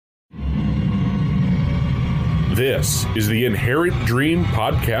This is the Inherent Dream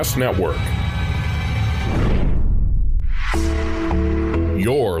Podcast Network.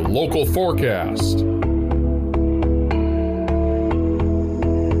 Your local forecast.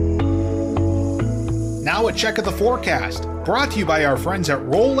 Now a check of the forecast, brought to you by our friends at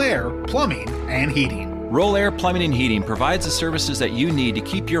Roll Air Plumbing and Heating. Roll Air Plumbing and Heating provides the services that you need to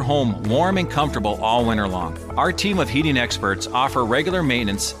keep your home warm and comfortable all winter long. Our team of heating experts offer regular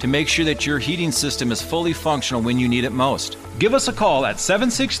maintenance to make sure that your heating system is fully functional when you need it most. Give us a call at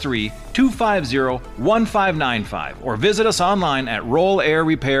 763-250-1595 or visit us online at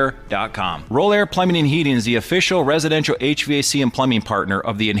rollairrepair.com. Roll Air Plumbing and Heating is the official residential HVAC and plumbing partner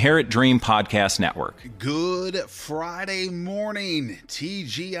of the Inherent Dream Podcast Network. Good Friday morning,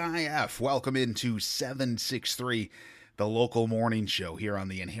 TGIF. Welcome into 763, the local morning show here on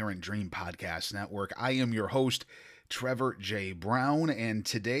the Inherent Dream Podcast Network. I am your host, Trevor J. Brown, and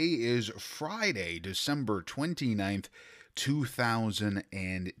today is Friday, December 29th,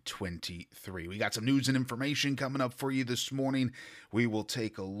 2023. We got some news and information coming up for you this morning. We will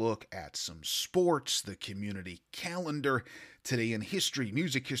take a look at some sports, the community calendar, today in history,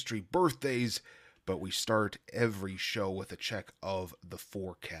 music history, birthdays, but we start every show with a check of the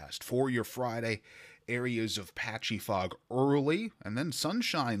forecast. For your Friday, areas of patchy fog early and then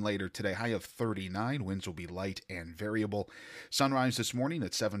sunshine later today, high of 39. Winds will be light and variable. Sunrise this morning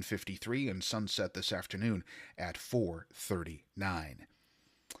at 7:53 and sunset this afternoon at 4:39.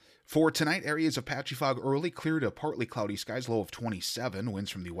 For tonight, areas of patchy fog early, clear to partly cloudy skies, low of 27. Winds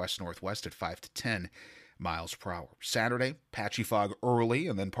from the west-northwest at 5 to 10 miles per hour. Saturday, patchy fog early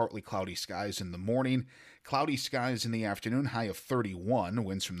and then partly cloudy skies in the morning. Cloudy skies in the afternoon, high of 31.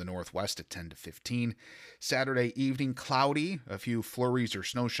 Winds from the northwest at 10 to 15. Saturday evening, cloudy. A few flurries or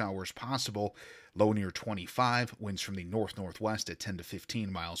snow showers possible. Low near 25. Winds from the north-northwest at 10 to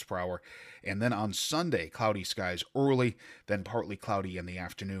 15 miles per hour. And then on Sunday, cloudy skies early, then partly cloudy in the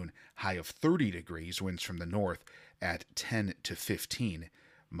afternoon. High of 30 degrees. Winds from the north at 10 to 15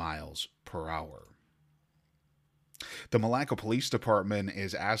 miles per hour. The Malacca Police Department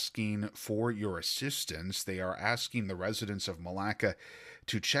is asking for your assistance. They are asking the residents of Malacca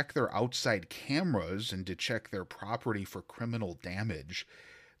to check their outside cameras and to check their property for criminal damage.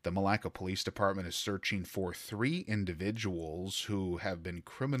 The Malacca Police Department is searching for 3 individuals who have been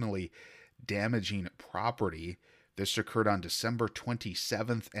criminally damaging property. This occurred on December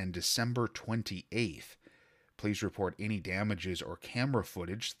 27th and December 28th. Please report any damages or camera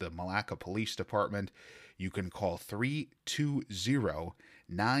footage to the Malacca Police Department. You can call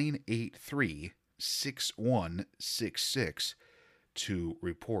 320-983-6166 to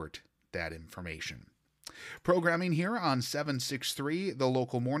report that information. Programming here on 763, the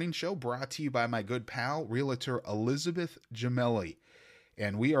local morning show, brought to you by my good pal, Realtor Elizabeth Gemelli.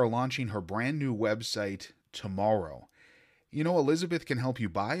 And we are launching her brand new website tomorrow. You know, Elizabeth can help you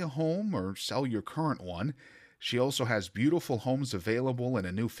buy a home or sell your current one. She also has beautiful homes available in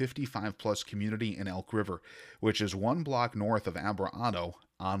a new 55-plus community in Elk River, which is 1 block north of Abrano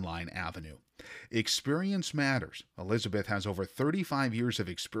on Line Avenue. Experience matters. Elizabeth has over 35 years of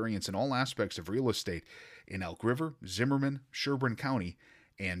experience in all aspects of real estate in Elk River, Zimmerman, Sherburne County,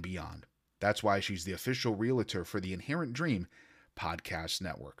 and beyond. That's why she's the official realtor for the Inherent Dream Podcast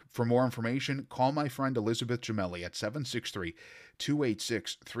Network. For more information, call my friend Elizabeth Gemelli at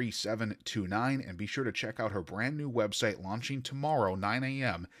 763-286-3729, and be sure to check out her brand new website launching tomorrow, 9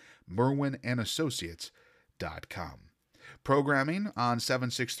 a.m., merwinassociates.com. Programming on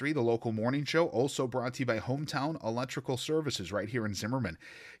 763, the local morning show, also brought to you by Hometown Electrical Services right here in Zimmerman,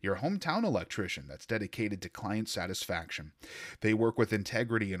 your hometown electrician that's dedicated to client satisfaction. They work with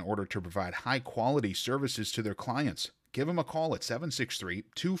integrity in order to provide high-quality services to their clients. Give them a call at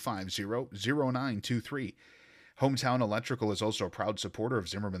 763-250-0923. Hometown Electrical is also a proud supporter of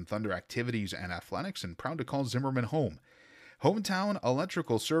Zimmerman Thunder activities and athletics and proud to call Zimmerman home. Hometown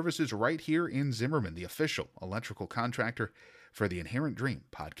Electrical Services right here in Zimmerman, the official electrical contractor for the Inherent Dream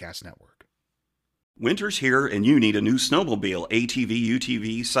Podcast Network. Winter's here and you need a new snowmobile, ATV,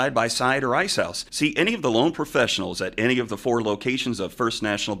 UTV, side-by-side, or ice house. See any of the loan professionals at any of the 4 locations of First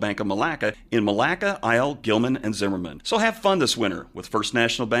National Bank of Malacca in Malacca, Isle, Gilman, and Zimmerman. So have fun this winter with First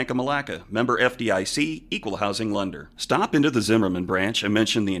National Bank of Malacca, member FDIC, equal housing lender. Stop into the Zimmerman branch and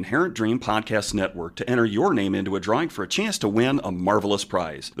mention the Inherent Dream Podcast Network to enter your name into a drawing for a chance to win a marvelous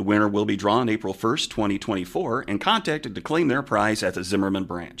prize. The winner will be drawn April 1st, 2024 and contacted to claim their prize at the Zimmerman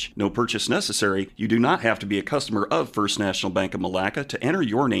branch. No purchase necessary. You do not have to be a customer of First National Bank of Malacca to enter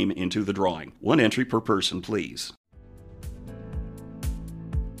your name into the drawing. 1 entry per person, please.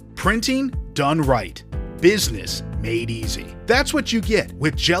 Printing done right. Business made easy. That's what you get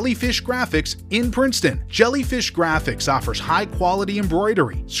with Jellyfish Graphics in Princeton. Jellyfish Graphics offers high-quality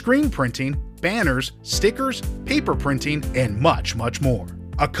embroidery, screen printing, banners, stickers, paper printing, and much, much more.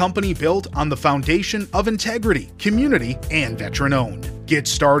 A company built on the foundation of integrity, community, and veteran-owned. Get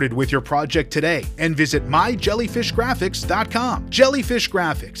started with your project today and visit myjellyfishgraphics.com. Jellyfish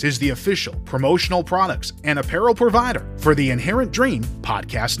Graphics is the official promotional products and apparel provider for the Inherent Dream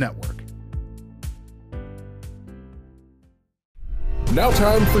Podcast Network. Now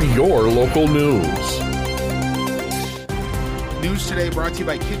time for your local news. News today brought to you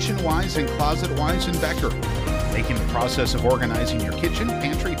by Kitchen Wise and Closet Wise in Becker. Making the process of organizing your kitchen,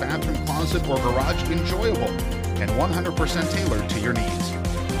 pantry, bathroom, closet, or garage enjoyable and 100% tailored to your needs.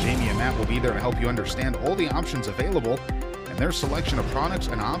 Jamie and Matt will be there to help you understand all the options available, and their selection of products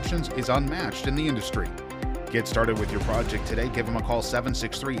and options is unmatched in the industry. Get started with your project today. Give them a call,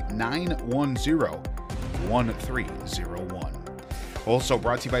 763-910-1301. Also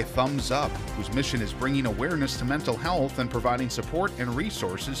brought to you by Thumbs Up, whose mission is bringing awareness to mental health and providing support and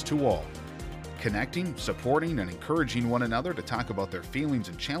resources to all. Connecting, supporting, and encouraging one another to talk about their feelings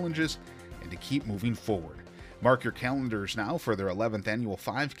and challenges and to keep moving forward. Mark your calendars now for their 11th annual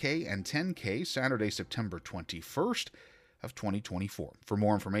 5K and 10K, Saturday, September 21st of 2024. For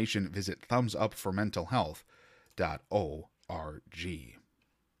more information, visit thumbsupformentalhealth.org.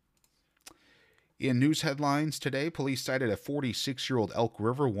 In news headlines today, police cited a 46-year-old Elk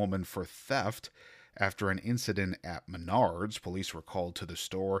River woman for theft after an incident at Menards. Police were called to the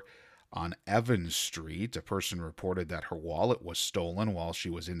store on Evans Street. A person reported that her wallet was stolen while she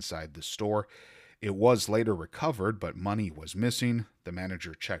was inside the store. It was later recovered, but money was missing. The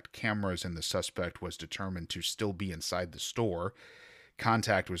manager checked cameras and the suspect was determined to still be inside the store.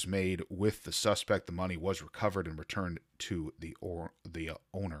 Contact was made with the suspect. The money was recovered and returned to the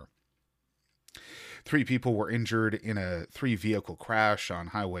owner. 3 people were injured in a 3-vehicle crash on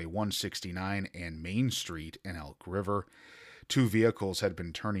Highway 169 and Main Street in Elk River. 2 vehicles had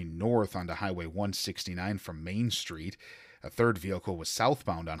been turning north onto Highway 169 from Main Street. A 3rd vehicle was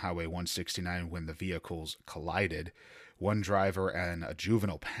southbound on Highway 169 when the vehicles collided. 1 driver and a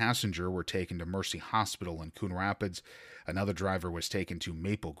juvenile passenger were taken to Mercy Hospital in Coon Rapids. Another driver was taken to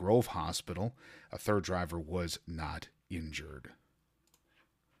Maple Grove Hospital. A 3rd driver was not injured.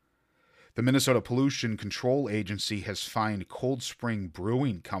 The Minnesota Pollution Control Agency has fined Cold Spring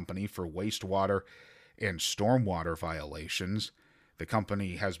Brewing Company for wastewater and stormwater violations. The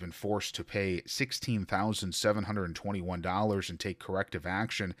company has been forced to pay $16,721 and take corrective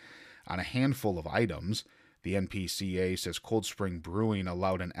action on a handful of items. The NPCA says Cold Spring Brewing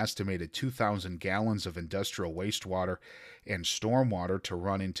allowed an estimated 2,000 gallons of industrial wastewater and stormwater to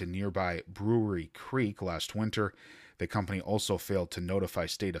run into nearby Brewery Creek last winter. The company also failed to notify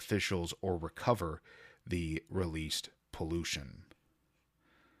state officials or recover the released pollution.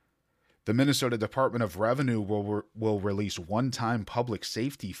 The Minnesota Department of Revenue will release one-time public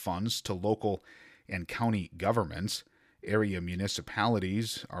safety funds to local and county governments. Area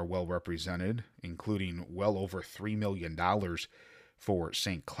municipalities are well represented, including well over $3 million for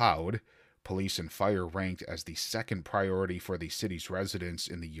St. Cloud. Police and fire ranked as the second priority for the city's residents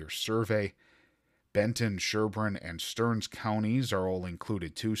in the year's survey. Benton, Sherburne, and Stearns counties are all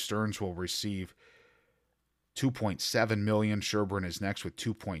included too. Stearns will receive $2.7 million. Sherburne is next with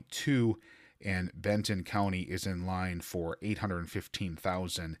 $2.2, and Benton County is in line for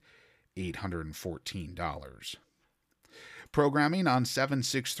 $815,814. Programming on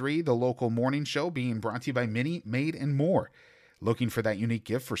 763, the local morning show, being brought to you by Minnie Maid and More. Looking for that unique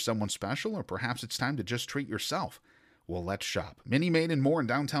gift for someone special, or perhaps it's time to just treat yourself? Well, let's shop. Minnie Maid and More in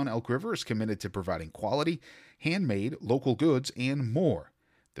downtown Elk River is committed to providing quality, handmade, local goods, and more.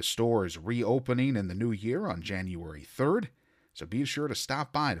 The store is reopening in the new year on January 3rd, so be sure to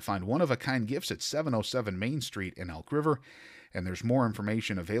stop by to find one-of-a-kind gifts at 707 Main Street in Elk River, and there's more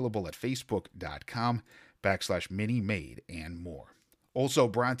information available at facebook.com/Minnie Maid and More. Also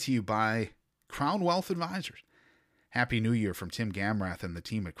brought to you by Crown Wealth Advisors. Happy New Year from Tim Gamrath and the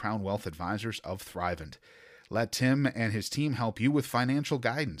team at Crown Wealth Advisors of Thrivent. Let Tim and his team help you with financial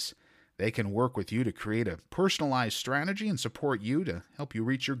guidance. They can work with you to create a personalized strategy and support you to help you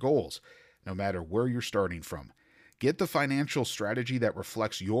reach your goals, no matter where you're starting from. Get the financial strategy that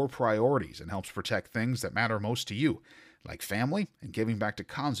reflects your priorities and helps protect things that matter most to you, like family and giving back to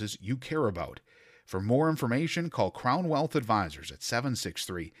causes you care about. For more information, call Crown Wealth Advisors at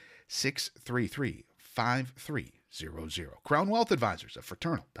 763-633-5300. Crown Wealth Advisors, a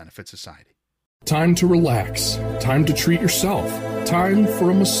fraternal benefit society. Time to relax. Time to treat yourself. Time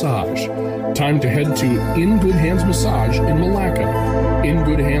for a massage. Time to head to In Good Hands Massage in Malacca. In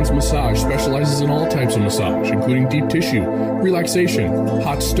Good Hands Massage specializes in all types of massage, including deep tissue, relaxation,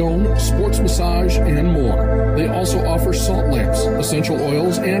 hot stone, sports massage, and more. They also offer salt lamps, essential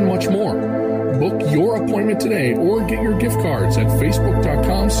oils, and much more. Book your appointment today or get your gift cards at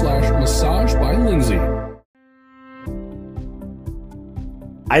facebook.com/massage by Lindsay.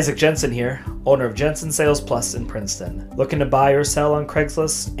 Isaac Jensen here, owner of Jensen Sales Plus in Princeton. Looking to buy or sell on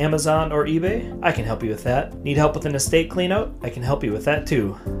Craigslist, Amazon, or eBay? I can help you with that. Need help with an estate cleanout? I can help you with that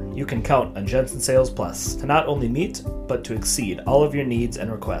too. You can count on Jensen Sales Plus to not only meet, but to exceed all of your needs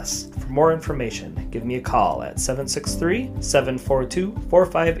and requests. For more information, give me a call at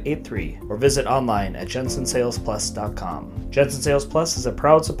 763-742-4583 or visit online at jensensalesplus.com. Jensen Sales Plus is a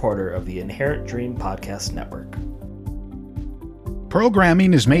proud supporter of the Inherent Dream Podcast Network.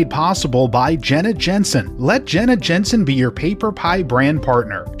 Programming is made possible by Jenna Jensen. Let Jenna Jensen be your Paper Pie brand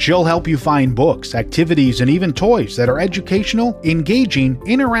partner. She'll help you find books, activities, and even toys that are educational, engaging,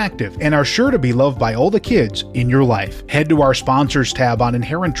 interactive, and are sure to be loved by all the kids in your life. Head to our sponsors tab on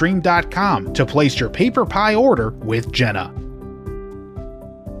inherentdream.com to place your Paper Pie order with Jenna.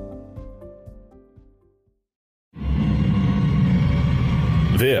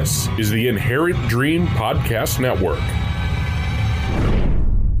 This is the Inherent Dream Podcast Network.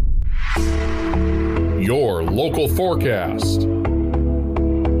 Your local forecast.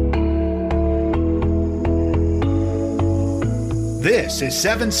 This is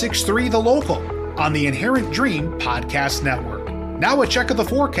 763 The Local on the Inherent Dream Podcast Network. Now a check of the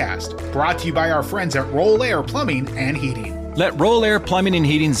forecast, brought to you by our friends at Roll Air Plumbing and Heating. Let Roll Air Plumbing and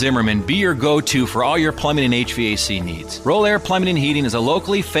Heating Zimmerman be your go-to for all your plumbing and HVAC needs. Roll Air Plumbing and Heating is a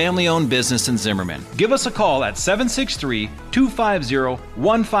locally family-owned business in Zimmerman. Give us a call at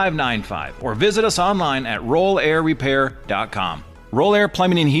 763-250-1595 or visit us online at rollairrepair.com. Roll Air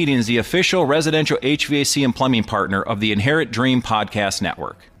Plumbing and Heating is the official residential HVAC and plumbing partner of the Inherent Dream Podcast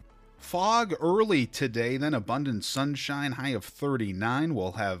Network. Fog early today, then abundant sunshine, high of 39.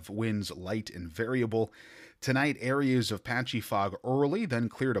 We'll have winds light and variable. Tonight, areas of patchy fog early, then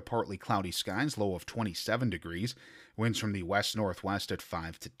clear to partly cloudy skies, low of 27 degrees. Winds from the west-northwest at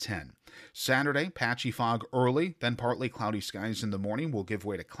 5 to 10. Saturday, patchy fog early, then partly cloudy skies in the morning will give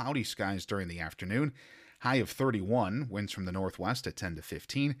way to cloudy skies during the afternoon. High of 31, winds from the northwest at 10 to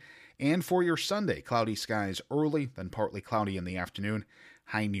 15. And for your Sunday, cloudy skies early, then partly cloudy in the afternoon.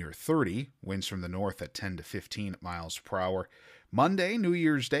 High near 30, winds from the north at 10 to 15 miles per hour. Monday, New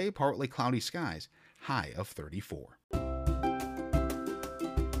Year's Day, partly cloudy skies. High of 34.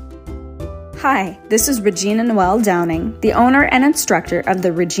 Hi, this is Regina Noel Downing, the owner and instructor of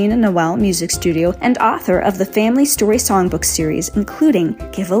the Regina Noel Music Studio and author of the Family Story Songbook series, including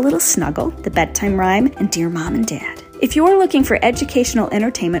Give a Little Snuggle, The Bedtime Rhyme, and Dear Mom and Dad. If you're looking for educational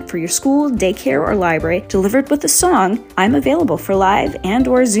entertainment for your school, daycare, or library delivered with a song, I'm available for live and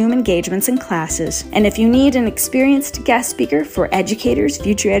or Zoom engagements and classes. And if you need an experienced guest speaker for educators,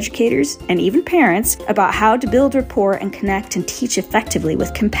 future educators, and even parents about how to build rapport and connect and teach effectively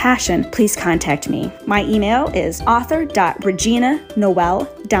with compassion, please contact me. My email is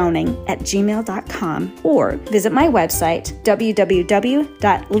author.reginanoeldowning@gmail.com or visit my website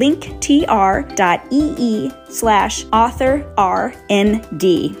www.linktr.ee/authorrnd.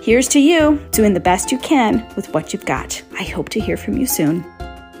 Here's to you, doing the best you can with what you've got. I hope to hear from you soon.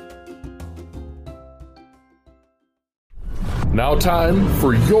 Now time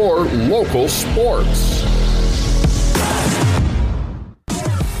for your local sports.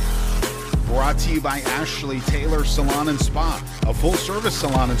 Brought to you by Ashley Taylor Salon and Spa, a full-service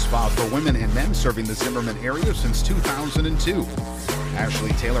salon and spa for women and men serving the Zimmerman area since 2002.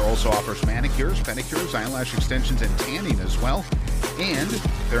 Ashley Taylor also offers manicures, pedicures, eyelash extensions, and tanning as well. And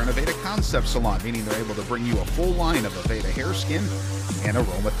they're an Aveda Concept Salon, meaning they're able to bring you a full line of Aveda hair, skin, and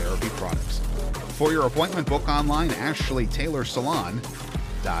aromatherapy products. For your appointment, book online,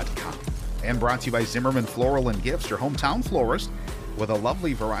 ashleytaylorsalon.com. And brought to you by Zimmerman Floral and Gifts, your hometown florist, with a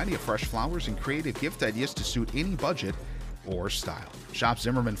lovely variety of fresh flowers and creative gift ideas to suit any budget or style. Shop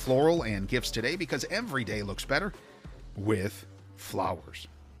Zimmerman Floral and Gifts today because every day looks better with flowers.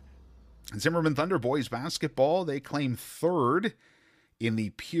 Zimmerman Thunder boys basketball, they claim third in the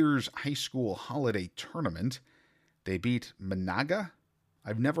Piers High School Holiday Tournament. They beat Menahga.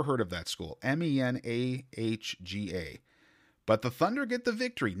 I've never heard of that school. Menahga. But the Thunder get the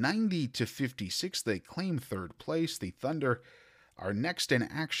victory, 90-56. They claim third place. The Thunder are next in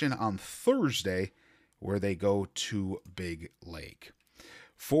action on Thursday, where they go to Big Lake.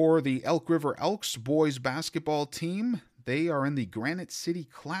 For the Elk River Elks boys basketball team, they are in the Granite City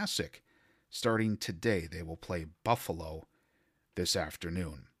Classic. Starting today, they will play Buffalo this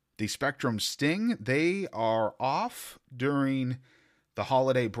afternoon. The Spectrum Sting, they are off during the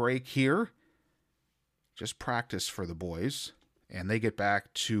holiday break here. Just practice for the boys. And they get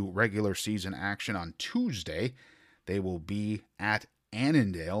back to regular season action on Tuesday. They will be at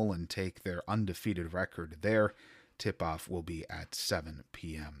Annandale and take their undefeated record there. Tip-off will be at 7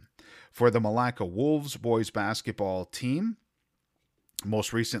 p.m. For the Malacca Wolves boys basketball team,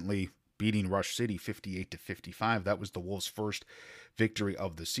 most recently beating Rush City 58-55. That was the Wolves' first victory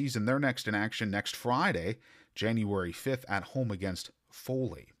of the season. They're next in action next Friday, January 5th, at home against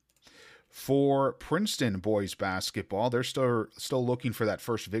Foley. For Princeton boys basketball, they're still looking for that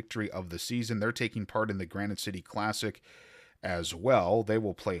first victory of the season. They're taking part in the Granite City Classic as well. They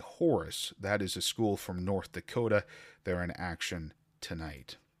will play Horace. That is a school from North Dakota. They're in action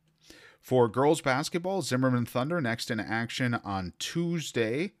tonight. For girls basketball, Zimmerman Thunder next in action on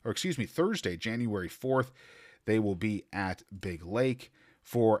Thursday, January 4th. They will be at Big Lake.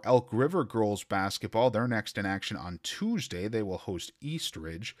 For Elk River girls basketball, they're next in action on Tuesday. They will host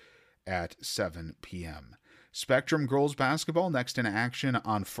Eastridge at 7 p.m. Spectrum girls basketball next in action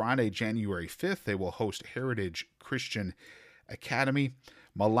on Friday, January 5th. They will host Heritage Christian Academy.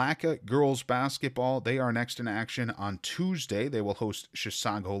 Malacca girls basketball, they are next in action on Tuesday. They will host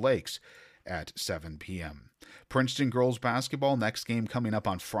Chisago Lakes at 7 p.m. Princeton girls basketball, next game coming up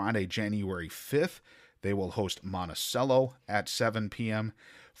on Friday, January 5th. They will host Monticello at 7 p.m.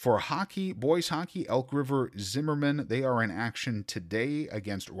 For hockey, boys hockey, Elk River Zimmerman, they are in action today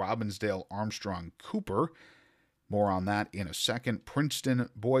against Robbinsdale Armstrong Cooper. More on that in a second. Princeton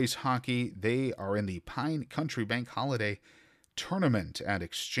boys hockey, they are in the Pine Country Bank Holiday Tournament at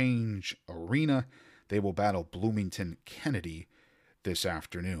Exchange Arena. They will battle Bloomington Kennedy this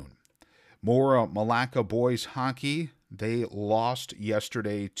afternoon. More Malacca boys hockey. They lost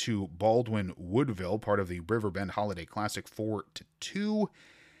yesterday to Baldwin Woodville, part of the Riverbend Holiday Classic, 4-2.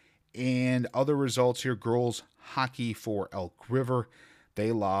 And other results here, girls hockey for Elk River.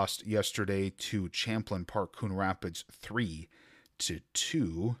 They lost yesterday to Champlain Park Coon Rapids 3-2,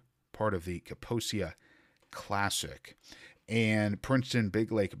 part of the Kaposia Classic. And Princeton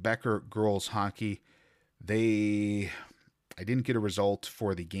Big Lake Becker girls hockey, I didn't get a result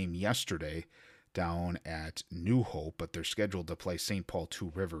for the game yesterday down at New Hope, but they're scheduled to play St. Paul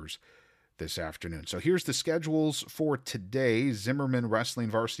Two Rivers this afternoon. So here's the schedules for today. Zimmerman Wrestling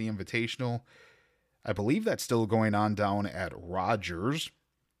Varsity Invitational. I believe that's still going on down at Rogers.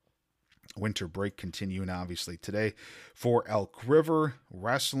 Winter break continuing, obviously, today. For Elk River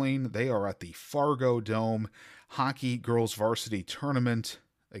Wrestling, they are at the Fargo Dome. Hockey Girls Varsity Tournament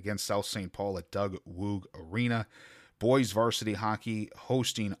against South St. Paul at Doug Woog Arena. Boys Varsity Hockey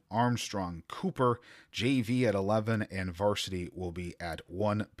hosting Armstrong Cooper. JV at 11, and Varsity will be at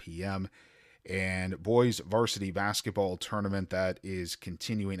 1 p.m. And Boys Varsity Basketball Tournament, that is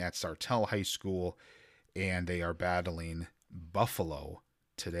continuing at Sartell High School, and they are battling Buffalo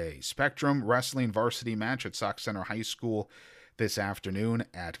today. Spectrum Wrestling Varsity match at Sauk Center High School this afternoon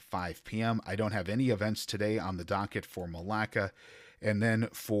at 5 p.m. I don't have any events today on the docket for Malacca. And then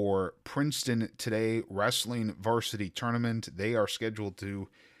for Princeton today, Wrestling Varsity Tournament, they are scheduled to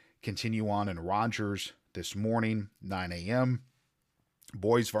continue on in Rogers this morning, 9 a.m.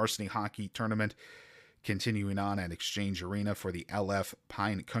 Boys Varsity Hockey Tournament continuing on at Exchange Arena for the LF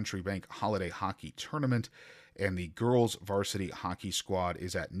Pine Country Bank Holiday Hockey Tournament. And the Girls Varsity Hockey Squad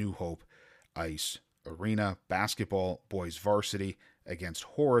is at New Hope Ice Arena. Basketball, Boys Varsity against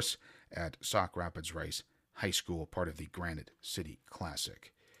Horace at Sauk Rapids Rice High School, part of the Granite City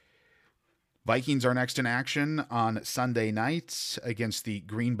Classic. Vikings are next in action on Sunday night against the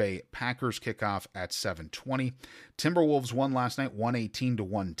Green Bay Packers. Kickoff at 7:20. Timberwolves won last night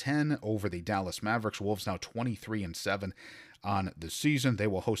 118-110 over the Dallas Mavericks. Wolves now 23-7 on the season. They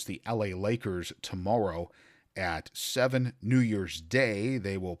will host the LA Lakers tomorrow at 7. New Year's Day,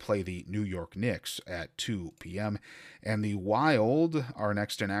 they will play the New York Knicks at 2 p.m. And the Wild are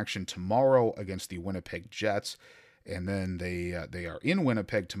next in action tomorrow against the Winnipeg Jets. And then they are in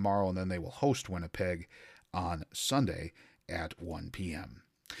Winnipeg tomorrow, and then they will host Winnipeg on Sunday at 1 p.m.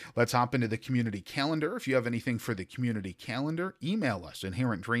 Let's hop into the community calendar. If you have anything for the community calendar, email us,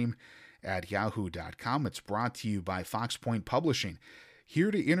 inherentdream@yahoo.com. It's brought to you by Fox Point Publishing, here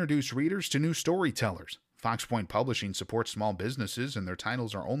to introduce readers to new storytellers. Fox Point Publishing supports small businesses, and their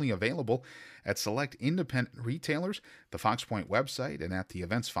titles are only available at select independent retailers, the Fox Point website, and at the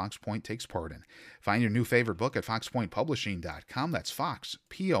events Fox Point takes part in. Find your new favorite book at foxpointpublishing.com. That's Fox,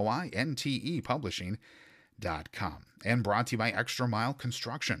 P-O-I-N-T-E, publishing.com. And brought to you by Extra Mile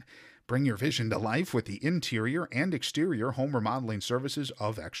Construction. Bring your vision to life with the interior and exterior home remodeling services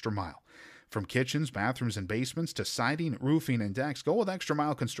of Extra Mile. From kitchens, bathrooms, and basements to siding, roofing, and decks, go with Extra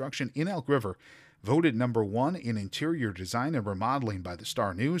Mile Construction in Elk River. Voted number 1 in interior design and remodeling by the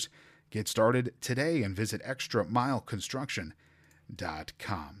Star News. Get started today and visit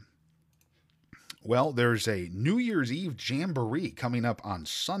extramileconstruction.com. Well, there's a New Year's Eve Jamboree coming up on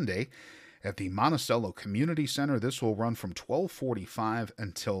Sunday at the Monticello Community Center. This will run from 12:45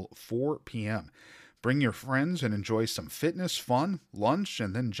 until 4 p.m. Bring your friends and enjoy some fitness, fun, lunch,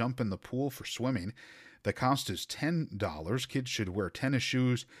 and then jump in the pool for swimming. The cost is $10. Kids should wear tennis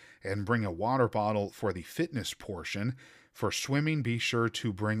shoes and bring a water bottle for the fitness portion. For swimming, be sure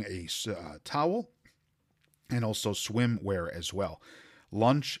to bring a towel and also swimwear as well.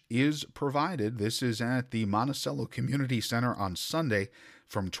 Lunch is provided. This is at the Monticello Community Center on Sunday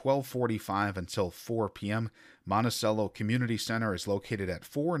from 12:45 until 4 p.m. Monticello Community Center is located at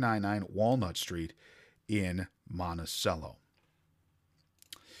 499 Walnut Street in Monticello.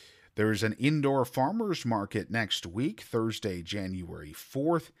 There's an indoor farmers market next week, Thursday, January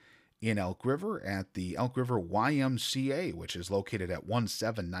 4th, in Elk River at the Elk River YMCA, which is located at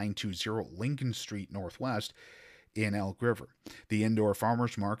 17920 Lincoln Street Northwest in Elk River. The indoor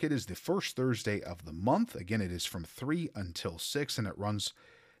farmers market is the first Thursday of the month. Again, it is from 3 until 6, and it runs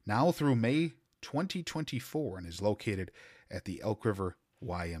now through May 2024 and is located at the Elk River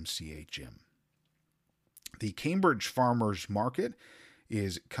YMCA gym. The Cambridge Farmers Market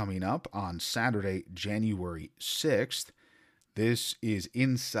is coming up on Saturday, January 6th. This is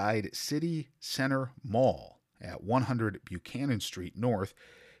inside City Center Mall at 100 Buchanan Street North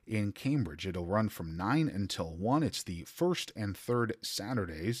in Cambridge. It'll run from 9 until 1. It's the first and third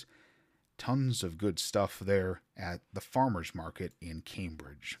Saturdays. Tons of good stuff there at the Farmers Market in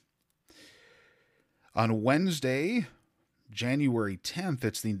Cambridge. On Wednesday, January 10th,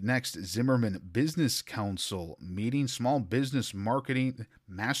 it's the next Zimmerman Business Council meeting, Small Business Marketing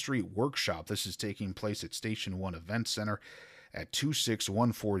Mastery Workshop. This is taking place at Station 1 Event Center at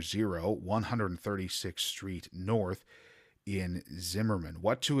 26140 136th Street North in Zimmerman.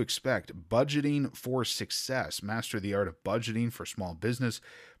 What to expect? Budgeting for success. Master the art of budgeting for small business,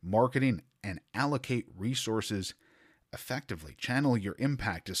 marketing, and allocate resources effectively. Channel your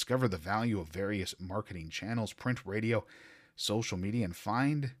impact. Discover the value of various marketing channels, print, radio, social media, and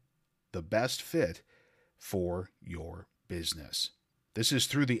find the best fit for your business. This is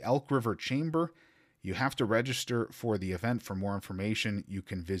through the Elk River Chamber. You have to register for the event. For more information, you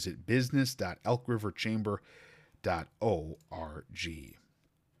can visit business.elkriverchamber.org.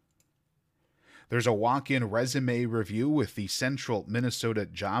 There's a walk-in resume review with the Central Minnesota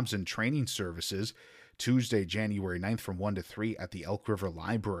Jobs and Training Services Tuesday, January 9th from 1 to 3 at the Elk River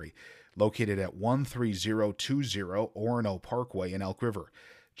Library, located at 13020 Orono Parkway in Elk River.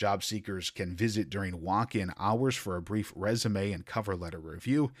 Job seekers can visit during walk-in hours for a brief resume and cover letter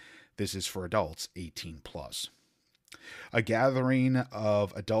review. This is for adults 18 plus. A gathering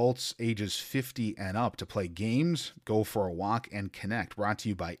of adults ages 50 and up to play games, go for a walk, and connect. Brought to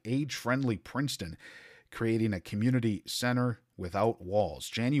you by Age Friendly Princeton, creating a community center without walls.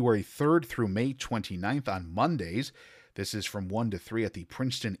 January 3rd through May 29th on Mondays. This is from 1 to 3 at the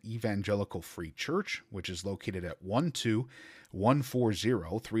Princeton Evangelical Free Church, which is located at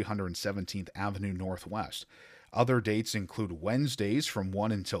 12140 317th Avenue Northwest. Other dates include Wednesdays from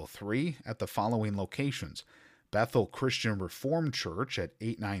 1 until 3 at the following locations: Bethel Christian Reformed Church at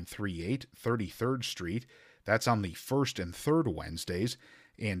 8938 33rd Street. That's on the first and third Wednesdays.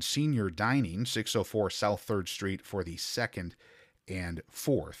 And Senior Dining, 604 South 3rd Street for the second and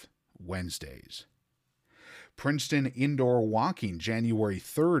fourth Wednesdays. Princeton Indoor Walking, January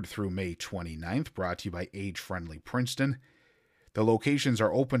 3rd through May 29th, brought to you by Age Friendly Princeton. The locations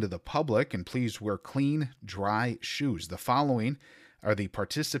are open to the public, and please wear clean, dry shoes. The following are the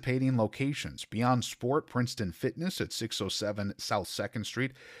participating locations: Beyond Sport Princeton Fitness at 607 South 2nd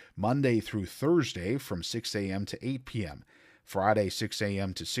Street, Monday through Thursday from 6 a.m. to 8 p.m., Friday 6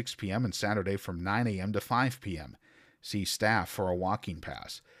 a.m. to 6 p.m., and Saturday from 9 a.m. to 5 p.m. See staff for a walking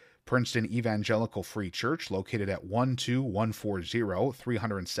pass. Princeton Evangelical Free Church, located at 12140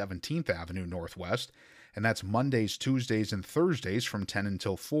 317th Avenue Northwest, and that's Mondays, Tuesdays, and Thursdays from 10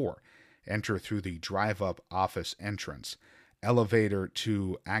 until 4. Enter through the drive-up office entrance. Elevator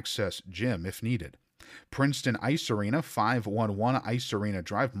to access gym if needed. Princeton Ice Arena, 511 Ice Arena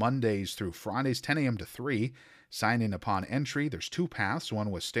Drive, Mondays through Fridays, 10 a.m. to 3. Sign in upon entry. There's 2 paths, one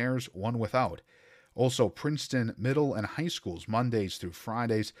with stairs, one without. Also, Princeton Middle and High Schools, Mondays through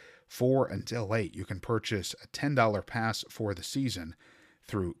Fridays, 4 until 8. You can purchase a $10 pass for the season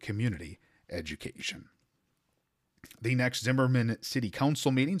through Community Education. The next Zimmerman City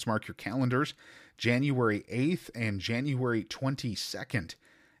Council meetings, mark your calendars, January 8th and January 22nd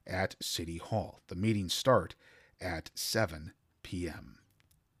at City Hall. The meetings start at 7 p.m.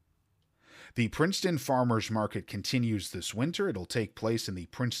 The Princeton Farmers Market continues this winter. It'll take place in the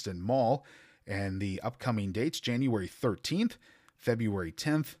Princeton Mall, and the upcoming dates, January 13th, February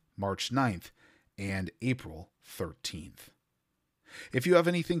 10th, March 9th, and April 13th. If you have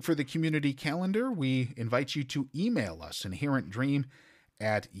anything for the community calendar, we invite you to email us,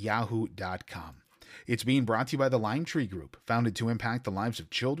 inherentdream@yahoo.com. It's being brought to you by the Lime Tree Group, founded to impact the lives of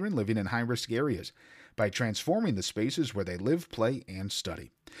children living in high-risk areas by transforming the spaces where they live, play, and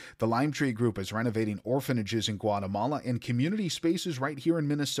study. The Lime Tree Group is renovating orphanages in Guatemala and community spaces right here in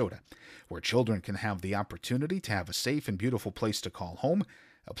Minnesota, where children can have the opportunity to have a safe and beautiful place to call home,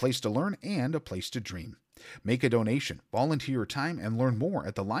 a place to learn, and a place to dream. Make a donation, volunteer your time, and learn more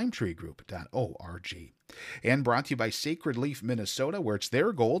at thelimetreegroup.org. And brought to you by Sacred Leaf Minnesota, where it's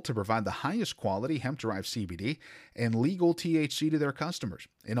their goal to provide the highest quality hemp-derived CBD and legal THC to their customers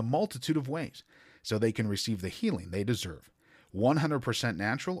in a multitude of ways, so they can receive the healing they deserve. 100%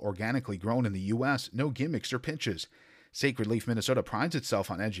 natural, organically grown in the U.S., no gimmicks or pitches. Sacred Leaf Minnesota prides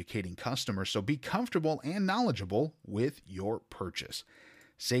itself on educating customers, so be comfortable and knowledgeable with your purchase.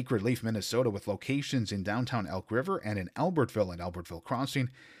 Sacred Leaf Minnesota, with locations in downtown Elk River and in Albertville and Albertville Crossing.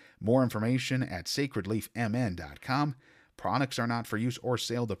 More information at sacredleafmn.com. Products are not for use or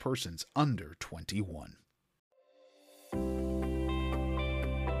sale to persons under 21.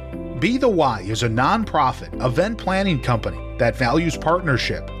 Be the Y is a nonprofit event planning company that values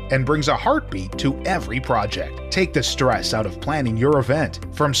partnership and brings a heartbeat to every project. Take the stress out of planning your event.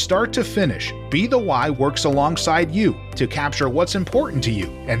 From start to finish, Be the Y works alongside you to capture what's important to you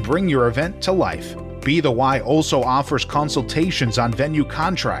and bring your event to life. Be the Y also offers consultations on venue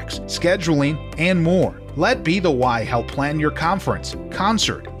contracts, scheduling, and more. Let Be the Y help plan your conference,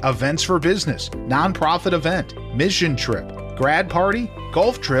 concert, events for business, nonprofit event, mission trip, grad party,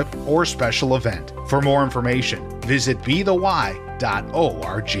 golf trip, or special event. For more information, visit bethey.org.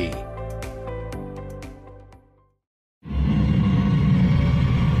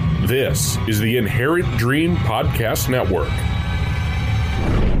 This is the Inherent Dream Podcast Network.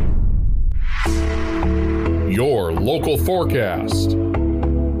 Your local forecast.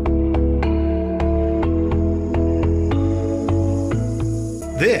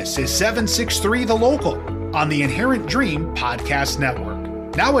 This is 763 The Local on the Inherent Dream Podcast Network.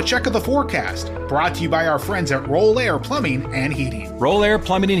 Now a check of the forecast, brought to you by our friends at Roll Air Plumbing and Heating. Roll Air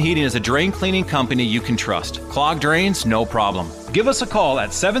Plumbing and Heating is a drain cleaning company you can trust. Clogged drains, no problem. Give us a call at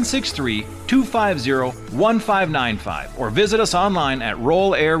 763-250-1595 or visit us online at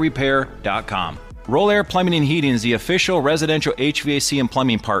rollairrepair.com. Roll Air Plumbing and Heating is the official residential HVAC and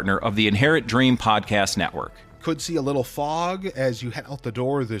plumbing partner of the Inherent Dream Podcast Network. Could see a little fog as you head out the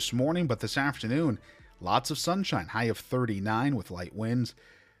door this morning, but this afternoon, lots of sunshine, high of 39 with light winds.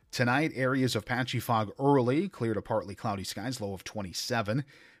 Tonight, areas of patchy fog early, clear to partly cloudy skies, low of 27.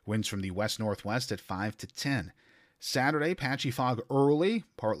 Winds from the west-northwest at 5 to 10. Saturday, patchy fog early,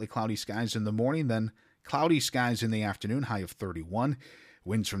 partly cloudy skies in the morning, then cloudy skies in the afternoon, high of 31.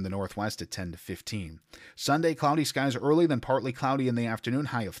 Winds from the northwest at 10 to 15. Sunday, cloudy skies early, then partly cloudy in the afternoon,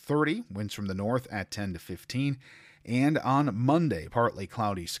 high of 30. Winds from the north at 10 to 15. And on Monday, partly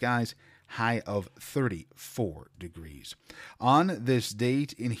cloudy skies, high of 34 degrees. On this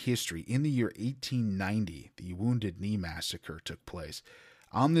date in history, in the year 1890, the Wounded Knee Massacre took place.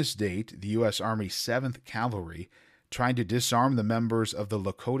 On this date, the U.S. Army 7th Cavalry tried to disarm the members of the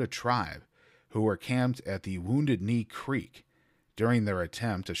Lakota tribe who were camped at the Wounded Knee Creek. During their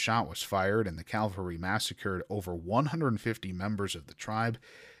attempt, a shot was fired and the cavalry massacred over 150 members of the tribe,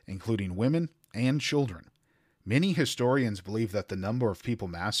 including women and children. Many historians believe that the number of people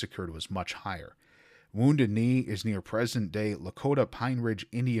massacred was much higher. Wounded Knee is near present-day Lakota Pine Ridge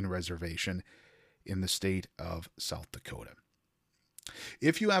Indian Reservation in the state of South Dakota.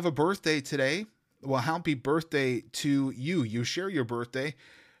 If you have a birthday today, well, happy birthday to you. You share your birthday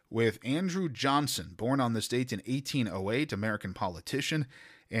with Andrew Johnson, born on this date in 1808, American politician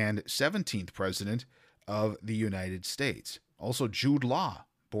and 17th President of the United States. Also, Jude Law,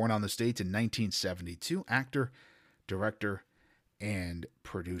 born on this date in 1972, actor, director, and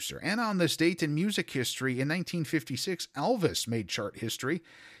producer. And on this date in music history, in 1956, Elvis made chart history.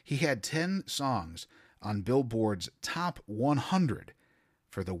 He had 10 songs on Billboard's Top 100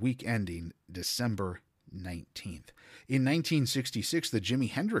 for the week ending December 19th. In 1966, the Jimi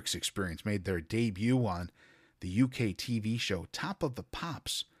Hendrix Experience made their debut on the UK TV show Top of the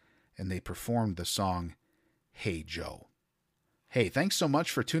Pops, and they performed the song Hey Joe. Hey, thanks so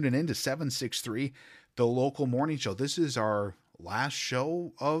much for tuning in to 763, the local morning show. This is our last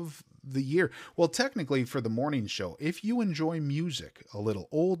show of the year. Well, technically for the morning show, if you enjoy music, a little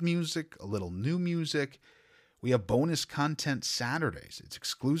old music, a little new music, we have bonus content Saturdays. It's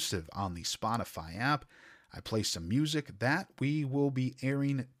exclusive on the Spotify app. I play some music that we will be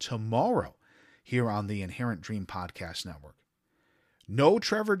airing tomorrow here on the Inherent Dream Podcast Network. No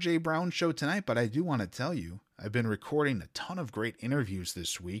Trevor J. Brown show tonight, but I do want to tell you, I've been recording a ton of great interviews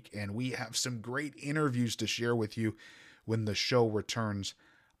this week, and we have some great interviews to share with you when the show returns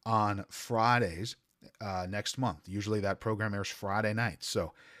on Fridays next month. Usually that program airs Friday nights.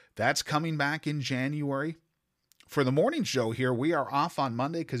 So that's coming back in January. For the morning show here, we are off on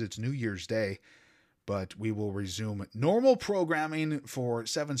Monday because it's New Year's Day, but we will resume normal programming for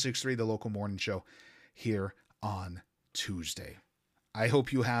 763, the local morning show, here on Tuesday. I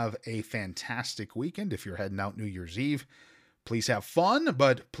hope you have a fantastic weekend. If you're heading out New Year's Eve, please have fun,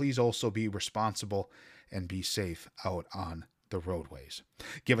 but please also be responsible and be safe out on the roadways.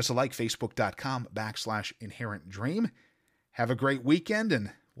 Give us a like, facebook.com/Inherent Dream. Have a great weekend,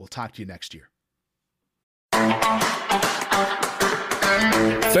 and we'll talk to you next year.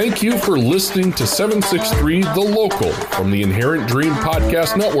 Thank you for listening to 763 The Local from the Inherent Dream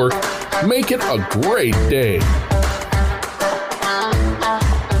Podcast Network. Make it a great day.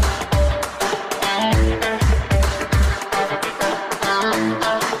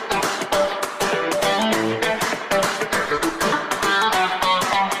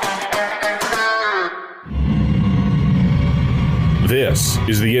 This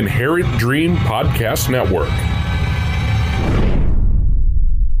is the Inherent Dream Podcast Network.